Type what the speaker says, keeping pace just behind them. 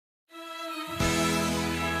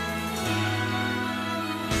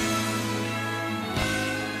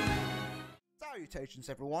Salutations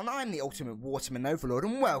everyone, I'm the ultimate WaterMelon OverLord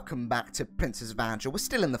and welcome back to Princess Evangile. We're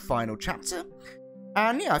still in the final chapter.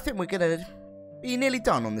 And yeah, I think we're going to be nearly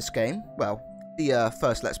done on this game. Well, the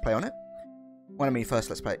first Let's Play on it. When I mean first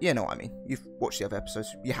Let's Play, you know what I mean. You've watched the other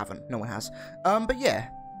episodes. You haven't. No one has. But yeah.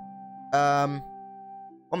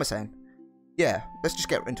 What am I saying? Yeah, let's just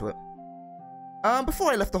get into it.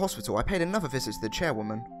 Before I left the hospital, I paid another visit to the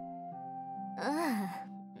chairwoman.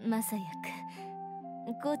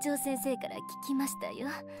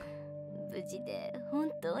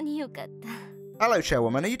 Hello,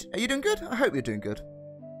 chairwoman. Are you doing good? I hope you're doing good.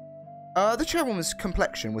 The chairwoman's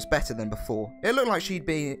complexion was better than before. It looked like she'd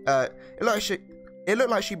be able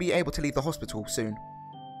to leave the hospital soon.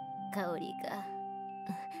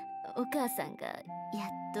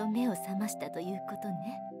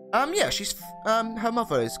 Yeah, she's her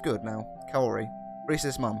mother is good now. Kaori,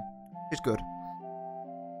 Risa's mum. She's good.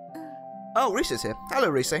 Oh, Risa's here. Hello,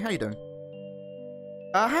 Risa. How you doing?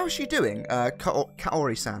 How is she doing?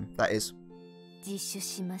 Kaori-san, that is.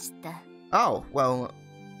 Oh, well.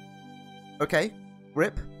 Okay.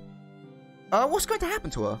 Rip. What's going to happen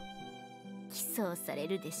to her?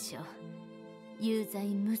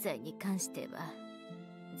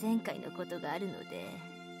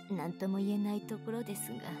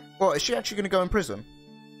 What, is she actually going to go in prison?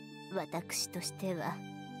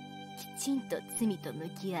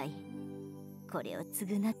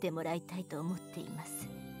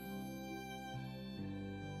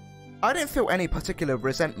 I didn't feel any particular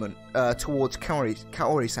resentment towards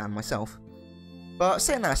Kaori-san myself. But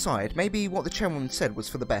setting that aside, maybe what the chairwoman said was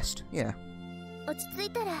for the best, yeah.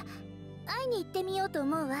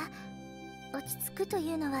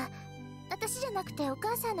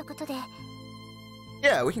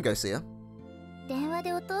 Yeah, we can go see her.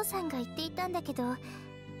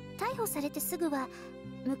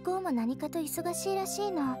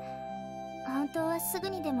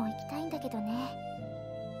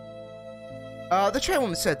 The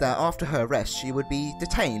chairwoman said that after her arrest, she would be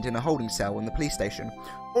detained in a holding cell in the police station,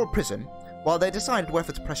 or prison, while they decided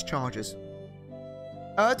whether to press charges.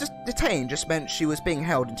 Detained just meant she was being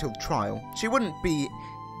held until the trial. She wouldn't be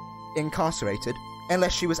incarcerated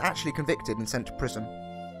unless she was actually convicted and sent to prison.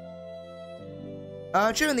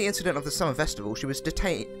 During the incident of the summer festival, she was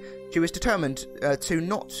detained. She was determined to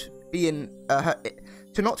not be in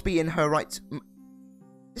her right.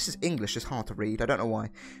 This is English; it's hard to read. I don't know why.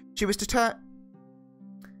 She was determined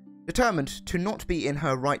to not be in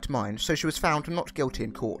her right mind, so she was found not guilty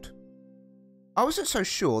in court. I wasn't so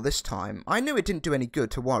sure this time. I knew it didn't do any good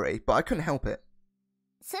to worry, but I couldn't help it.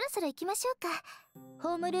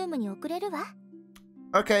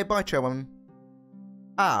 Okay, bye, chairwoman.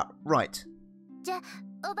 Ah, right.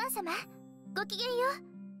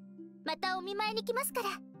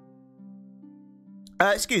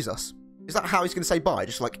 Excuse us. Is that how he's going to say bye?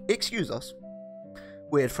 Just like, excuse us?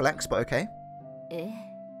 Weird flex, but okay.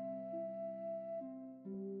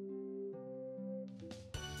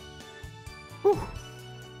 Whew.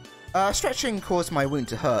 Stretching caused my wound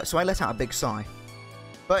to hurt, so I let out a big sigh.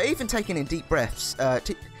 But even taking in a deep breath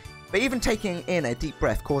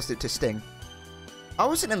caused it to sting. I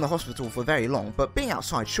wasn't in the hospital for very long, but being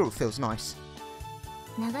outside sure feels nice.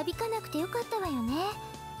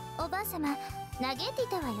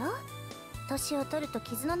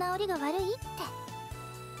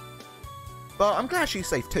 But I'm glad she's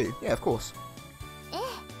safe too. Yeah, of course.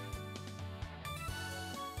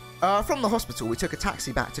 From the hospital, we took a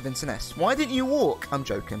taxi back to Vincennes. Why didn't you walk? I'm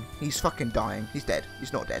joking. He's fucking dying. He's dead.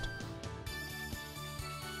 He's not dead.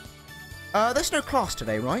 There's no class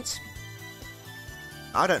today, right?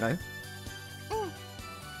 I don't know.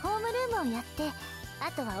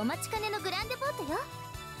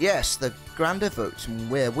 Yes, the GRANDE vote,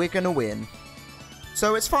 where we're gonna win.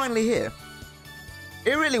 So it's finally here.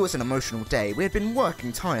 It really was an emotional day. We had been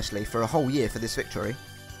working tirelessly for a whole year for this victory.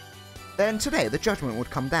 Then today, the judgment would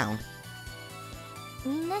come down.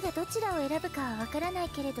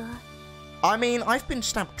 I mean, I've been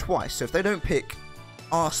stabbed twice, so if they don't pick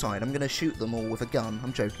our side, I'm gonna shoot them all with a gun.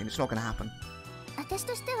 I'm joking, it's not gonna happen.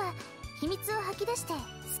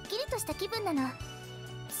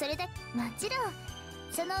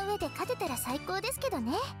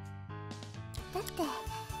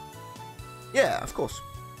 Yeah, of course.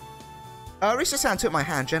 Risa-san took my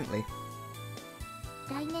hand gently.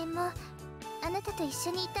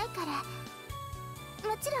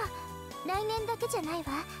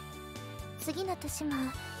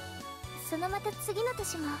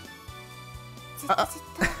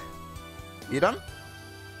 You done?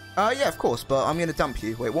 Yeah, of course, but I'm gonna dump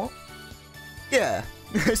you. Wait, what? Yeah.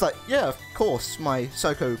 It's like, yeah, of course, my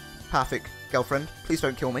psychopathic girlfriend. Please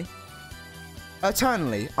don't kill me.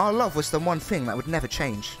 Eternally, our love was the one thing that would never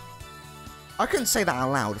change. I couldn't say that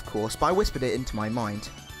out loud, of course, but I whispered it into my mind.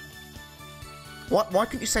 Why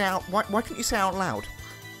couldn't you say out? Why couldn't you say out loud?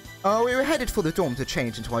 Oh, we were headed for the dorm to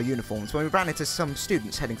change into our uniforms when we ran into some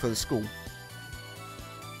students heading for the school.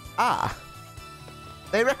 Ah,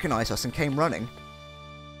 they recognized us and came running.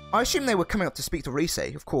 I assumed they were coming up to speak to Rise,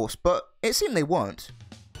 of course, but it seemed they weren't.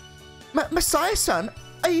 Messiah-san,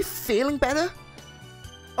 are you feeling better?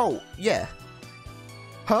 Oh, yeah.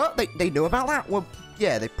 Huh? They knew about that? Well,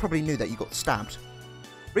 yeah, they probably knew that you got stabbed.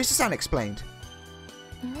 Rise-san explained.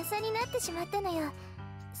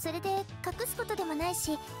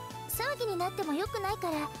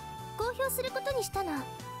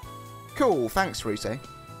 Cool, thanks, Rise.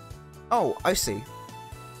 Oh, I see.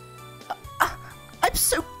 I'm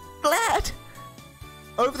so glad!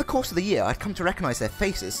 Over the course of the year, I'd come to recognize their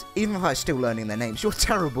faces, even if I was still learning their names. You're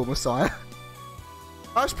terrible, Messiah.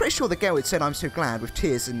 I was pretty sure the girl who'd said I'm so glad with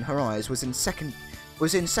tears in her eyes was in second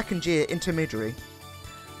year intermediary.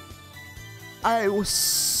 I was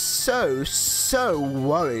so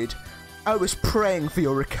worried. I was praying for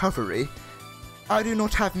your recovery. I do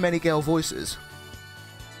not have many girl voices.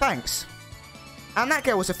 Thanks. And that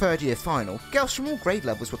girl was a third year final. Girls from all grade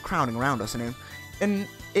levels were crowding around us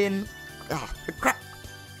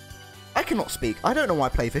I cannot speak. I don't know why I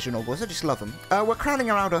play visual novels, I just love them. Were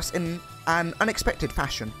crowding around us in an unexpected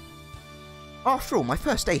fashion. After all, my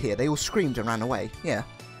first day here, they all screamed and ran away. Yeah.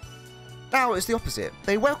 Now it was the opposite.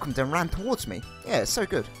 They welcomed and ran towards me. Yeah, it's so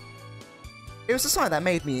good. It was a sight that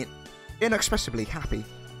made me inexpressibly happy.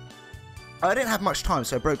 I didn't have much time,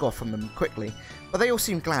 so I broke off from them quickly, but they all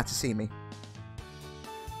seemed glad to see me.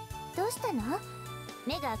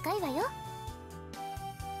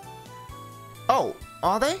 Oh,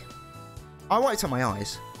 are they? I wiped out my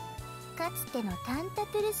eyes.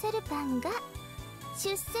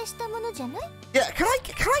 Yeah, can I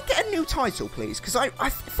get a new title, please? Because I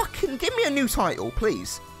fucking give me a new title,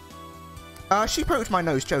 please. She poked my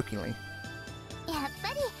nose jokingly.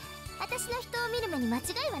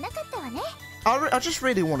 I just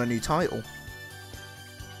really want a new title.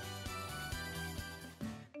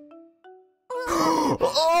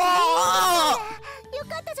 Oh!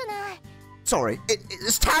 Sorry,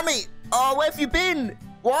 it's Tammy. Oh, where have you been?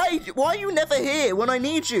 Why are you never here when I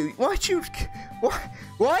need you? Why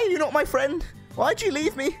are you not my friend? Why'd you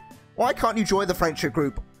leave me? Why can't you join the friendship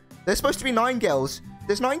group? There's supposed to be 9 girls.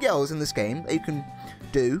 There's 9 girls in this game that you can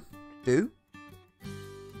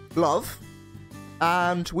love,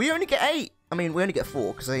 and we only get 8. I mean, we only get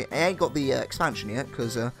 4 because I ain't got the expansion yet.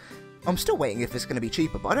 Because I'm still waiting if it's going to be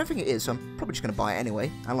cheaper, but I don't think it is. So I'm probably just going to buy it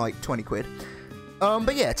anyway at like 20 quid.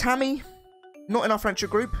 But yeah, Tammy, not in our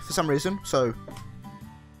friendship group for some reason, so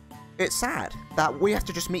it's sad that we have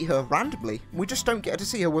to just meet her randomly. We just don't get to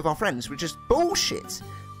see her with our friends, which is bullshit.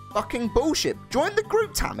 Fucking bullshit. Join the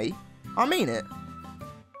group, Tammy. I mean it.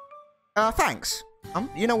 Thanks.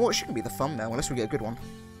 You know what? She can be the thumbnail unless we get a good one.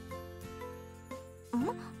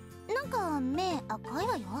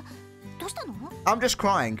 I'm just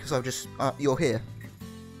crying because I've just, you're here.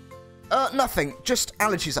 Nothing. Just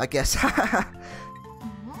allergies, I guess.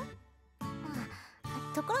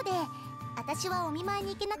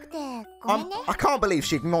 I can't believe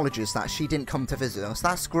she acknowledges that she didn't come to visit us.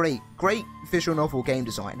 That's great. Great visual novel game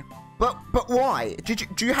design. But why?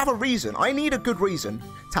 Do you have a reason? I need a good reason,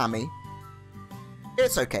 Tammy.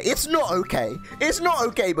 It's okay. It's not okay. It's not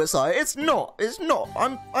okay, Messiah. It's not. It's not.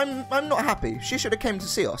 I'm not happy. She should have came to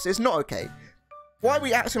see us. It's not okay. Why are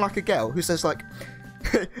we acting like a girl who says like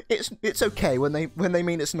it's okay when they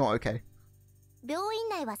mean it's not okay?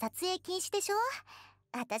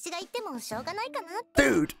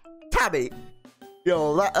 Dude, Tammy,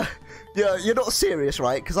 yo, you're not serious,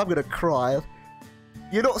 right? Because I'm gonna cry.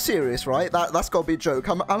 You're not serious, right? That's gotta be a joke.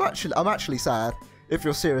 I'm actually sad. If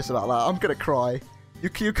you're serious about that, I'm gonna cry.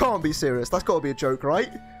 You can't be serious. That's gotta be a joke,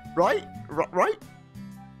 right? Right?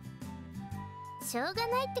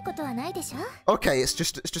 Okay, it's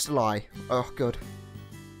just a lie. Oh, good.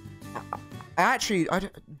 I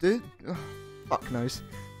don't. Fuck knows.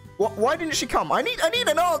 Why didn't she come? I need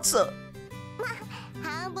an answer.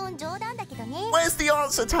 Where's the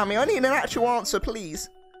answer, Tammy? I need an actual answer, please.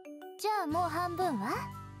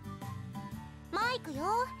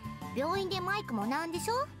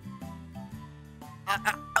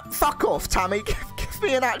 Fuck off, Tammy. Give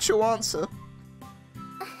me an actual answer.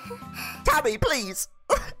 Tammy, please.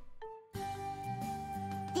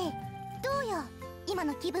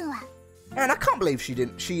 Man, I can't believe she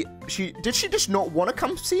didn't. Did she just not want to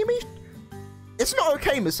come see me? It's not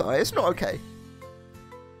okay, Messiah. It's not okay.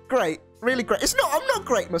 Great, really great. I'm not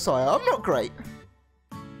great, Messiah. I'm not great.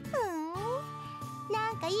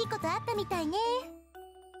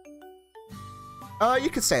 You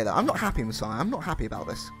could say that. I'm not happy, Messiah. I'm not happy about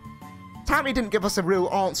this. Tammy didn't give us a real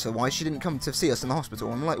answer why she didn't come to see us in the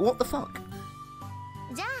hospital. I'm like, what the fuck?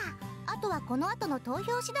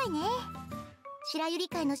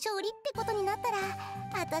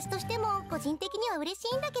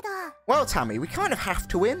 Well, Tammy, we kind of have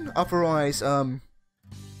to win, otherwise, I'll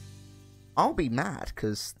be mad,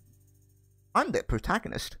 because I'm the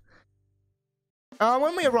protagonist.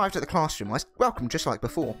 When we arrived at the classroom, I welcomed just like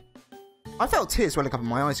before. I felt tears welling up in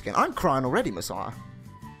my eyes again. I'm crying already, Messiah.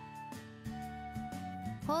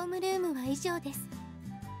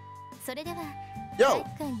 Yo,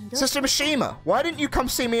 Sister Mishima, why didn't you come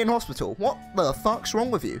see me in hospital? What the fuck's wrong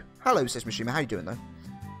with you? Hello, Sister Mishima, how you doing though?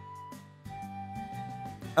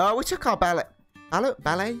 We took our ballot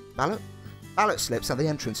slips at the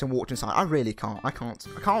entrance and walked inside. I really can't. I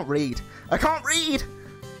can't read. I can't read!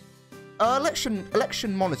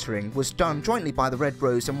 Election monitoring was done jointly by the Red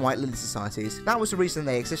Rose and White Lily Societies. That was the reason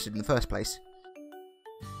they existed in the first place.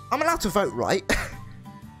 I'm allowed to vote, right?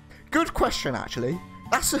 Good question, actually.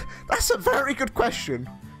 That's a very good question.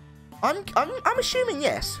 I'm assuming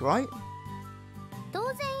yes, right?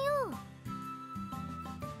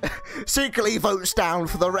 Secretly votes down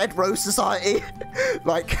for the Red Rose Society.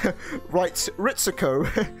 Like, right,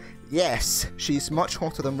 Ritsuko. Yes, she's much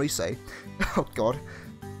hotter than Rise. Oh god.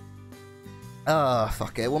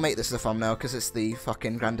 Fuck it. We'll make this the thumbnail because it's the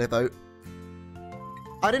fucking Grande vote.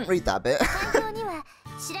 I didn't read that bit.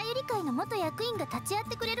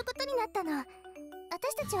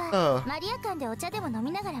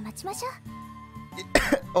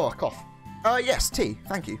 Oh, cough. Yes, tea.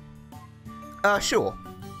 Thank you. Sure.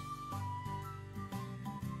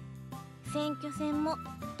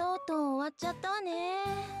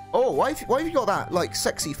 Oh, why have you got that, like,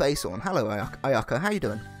 sexy face on? Hello, Ayaka. How you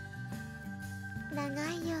doing?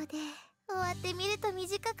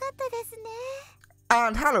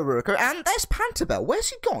 And hello, Ruko. And there's Pantabel. Where's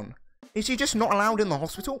he gone? Is he just not allowed in the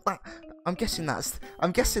hospital? I'm guessing that's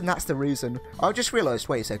the reason. I just realised.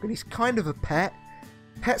 Wait a second. He's kind of a pet.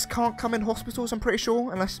 Pets can't come in hospitals. I'm pretty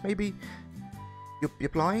sure, unless maybe you're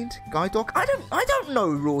blind. Guide dog. I don't know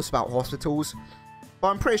rules about hospitals, but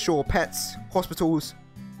I'm pretty sure pets, hospitals,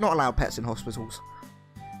 not allowed pets in hospitals.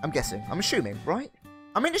 I'm guessing. I'm assuming, right?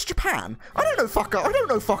 I mean, it's Japan. I don't know fuck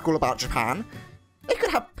all about Japan. They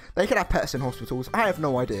could have pets in hospitals. I have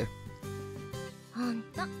no idea.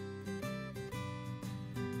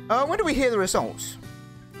 When do we hear the results?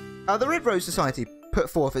 The Red Rose Society put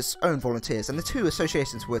forth its own volunteers, and the two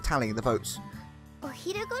associations were tallying the votes.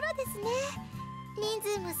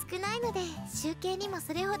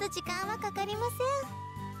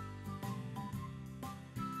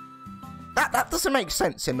 That doesn't make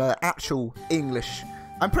sense in actual English.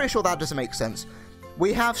 I'm pretty sure that doesn't make sense.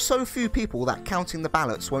 We have so few people that counting the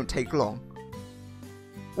ballots won't take long.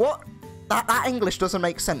 What? That English doesn't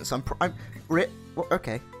make sense.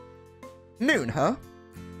 Okay. Noon, huh?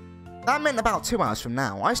 That meant about 2 hours from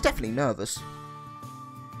now. I was definitely nervous.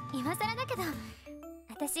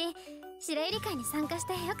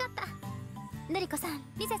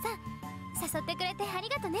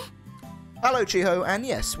 Hello, Chiho, and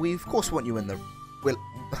yes, we of course want you in the...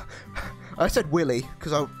 I said Willy,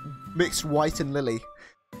 because I mixed White and Lily.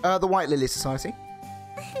 The White Lily Society.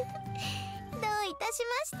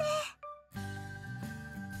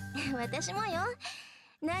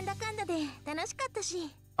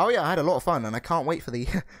 Oh yeah, I had a lot of fun, and I can't wait for the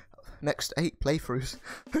next 8 playthroughs.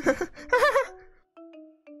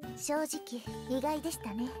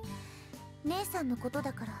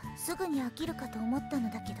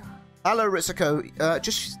 Hello, Ritsuko.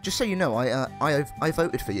 Just so you know, I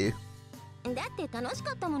voted for you.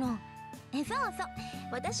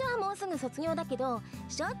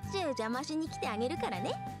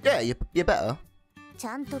 Yeah, you better.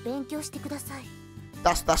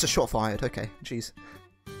 That's a shot fired. Okay, jeez.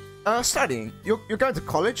 Studying. You're going to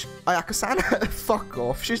college, Ayaka-san? Fuck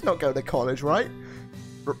off. She's not going to college, right?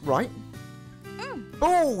 Right?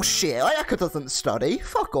 Bullshit. Ayaka doesn't study.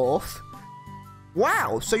 Fuck off.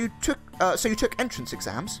 Wow. So you took entrance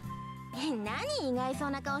exams? I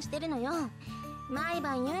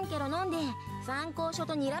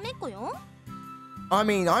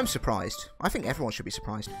mean, I'm surprised. I think everyone should be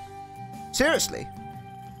surprised. Seriously?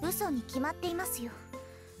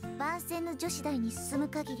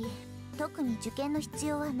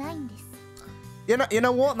 You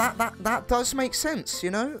know what? That does make sense,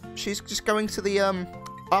 you know? She's just going to the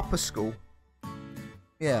upper school.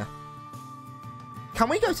 Yeah. Can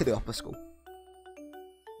we go to the upper school?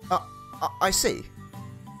 I see.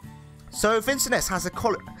 So Vincent S had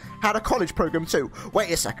a college program too.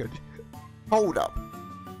 Wait a second. Hold up.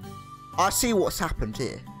 I see what's happened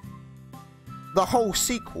here. The whole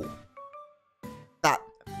sequel that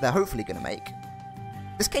they're hopefully going to make.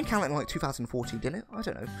 This game came out in like 2014, didn't it? I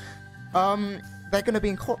don't know. They're going to be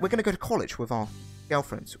in we're going to go to college with our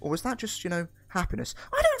girlfriends. Or is that just, you know, happiness?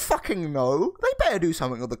 I don't fucking know. They better do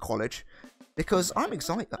something with the college. Because I'm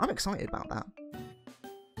excited about that.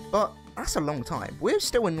 But that's a long time. We're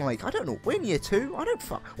still in like, I don't know, we're in year 2?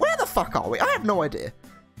 Where the fuck are we? I have no idea.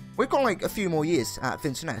 We've got like a few more years at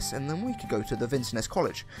Vincent S, and then we could go to the Vincent S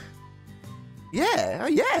College. Yeah,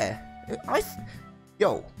 yeah.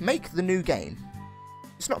 Yo, make the new game.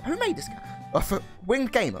 It's not, who made this game?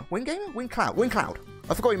 Winged Gamer? Winged Gamer? Winged Cloud.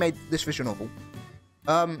 I forgot he made this visual novel.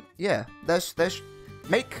 Yeah, there's,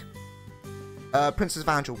 make, Princess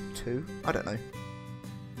Evangile 2? I don't know.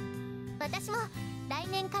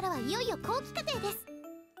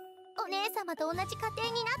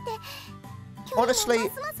 Honestly,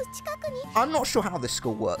 I'm not sure how this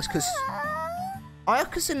school works, because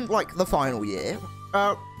Ayaka's in, like, the final year.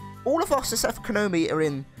 All of us, except for Konomi, are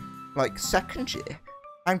in, like, 2nd year.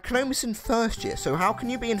 And Konomi's in 1st year, so how can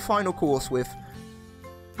you be in final course with...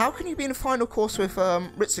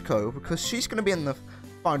 Ritsuko? Because she's going to be in the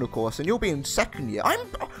final course, and you'll be in 2nd year. I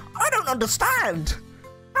don't understand!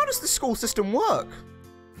 How does the school system work?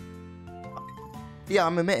 Yeah,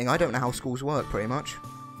 I'm admitting, I don't know how schools work, pretty much.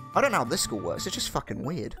 I don't know how this school works, it's just fucking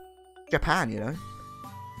weird. Japan, you know.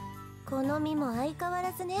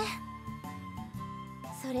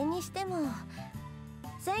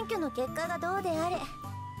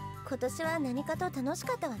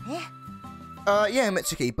 Yeah,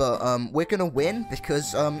 Mitsuki, but we're gonna win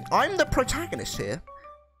because I'm the protagonist here.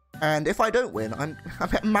 And if I don't win,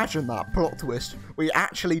 imagine that plot twist. We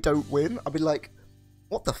actually don't win. I'll be like,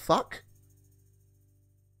 what the fuck?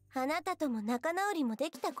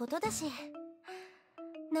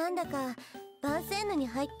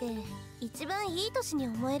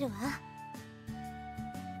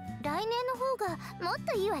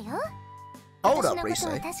 Hold up, Rise.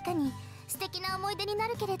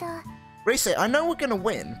 Rise, I know we're gonna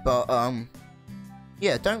win, but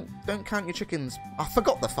yeah, don't count your chickens. I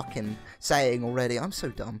forgot the fucking saying already. I'm so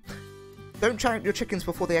dumb. Don't count your chickens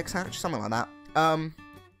before the eggs hatch, something like that.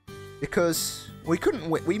 Because we couldn't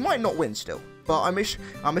win. We might not win still, but I'm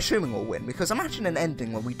assuming we'll win. Because imagine an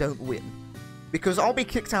ending where we don't win, because I'll be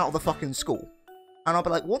kicked out of the fucking school, and I'll be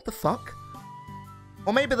like, what the fuck?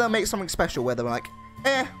 Or maybe they'll make something special where they're like,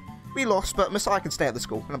 we lost, but Messiah can stay at the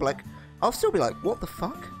school, and I'll be like, I'll still be like, what the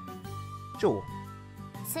fuck? Sure.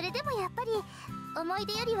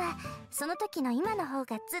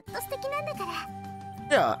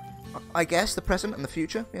 Yeah, I guess the present and the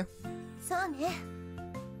future, yeah.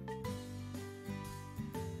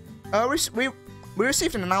 We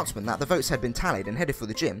received an announcement that the votes had been tallied and headed for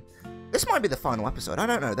the gym. This might be the final episode, I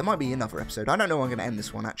don't know, there might be another episode. I don't know when I'm going to end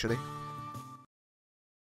this one, actually.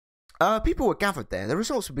 People were gathered there, the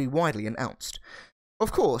results would be widely announced.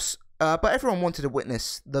 Of course, but everyone wanted to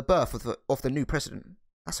witness the birth of the new president.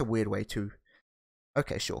 That's a weird way to...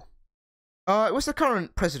 Okay, sure. It was the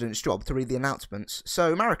current president's job to read the announcements,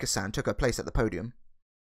 so Marika-san took her place at the podium.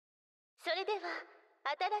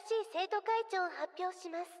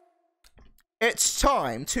 It's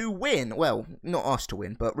time to win! Well, not us to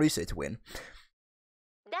win, but Rise to win.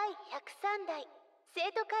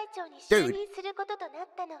 Dude,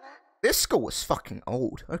 this school was fucking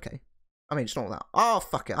old. Okay. I mean, it's not that. Oh,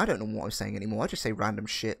 fuck it. I don't know what I'm saying anymore. I just say random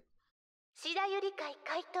shit.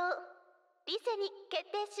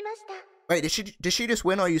 Wait, did she just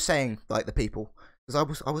win, or are you saying, like, the people?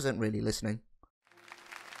 Because I wasn't really listening.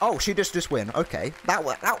 Oh, she just win. Okay. That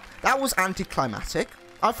was anticlimactic.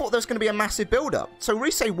 I thought there was going to be a massive build-up. So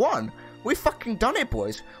Rise won. We've fucking done it,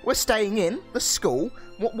 boys. We're staying in the school.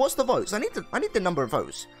 What's the votes? I need the number of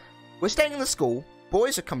votes. We're staying in the school.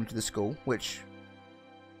 Boys are coming to the school, which...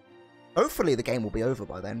 Hopefully the game will be over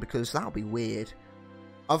by then, because that'll be weird.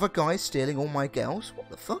 Other guys stealing all my girls?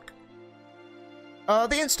 What the fuck?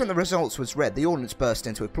 The instant the results was read, the audience burst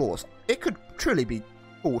into applause. It could truly be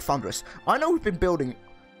called thunderous. I know we've been building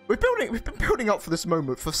up for this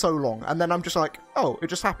moment for so long, and then I'm just like, oh, it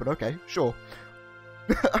just happened. Okay, sure.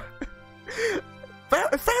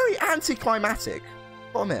 very anticlimactic.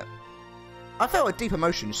 What a minute. I felt a deep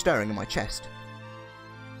emotion stirring in my chest.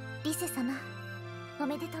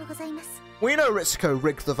 We know Ritsuko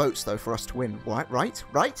rigged the votes, though, for us to win. Right?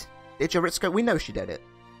 Did you, Ritsuko? We know she did it.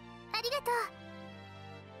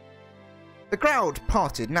 The crowd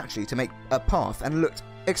parted naturally to make a path and looked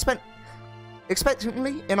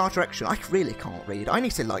expectantly in our direction. I really can't read. I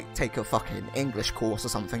need to, like, take a fucking English course or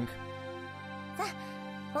something.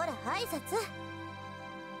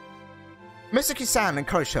 Mitsuki-san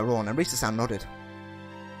encouraged her on, and Risa-san nodded.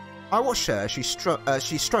 I watched her as she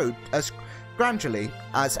strode as gradually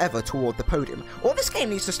as ever toward the podium. Or this game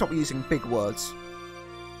needs to stop using big words.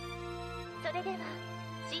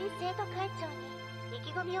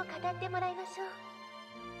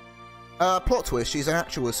 Plot twist, she's an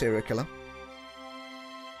actual serial killer.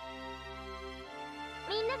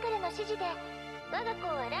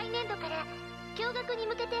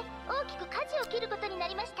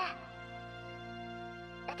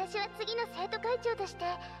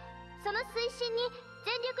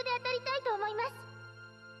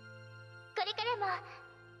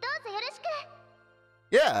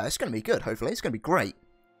 Yeah, it's going to be good, hopefully. It's going to be great.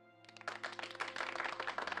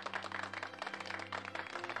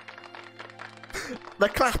 The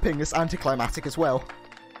clapping is anticlimactic as well.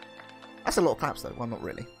 That's a lot of claps, though. Well, not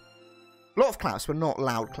really. A lot of claps, but not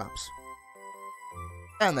loud claps.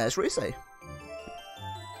 And there's Rise.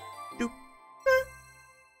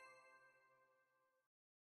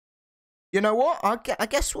 You know what? I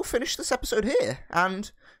guess we'll finish this episode here. And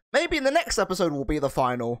maybe in the next episode will be the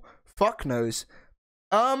final. Fuck knows.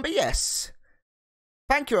 But yes.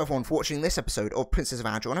 Thank you everyone for watching this episode of Princess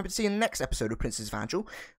Evangile. And I hope to see you in the next episode of Princess Evangile.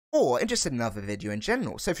 Or interested in another video in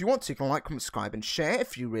general. So if you want to, you can like, comment, subscribe, and share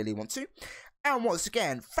if you really want to. And once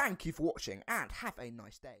again, thank you for watching. And have a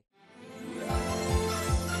nice day.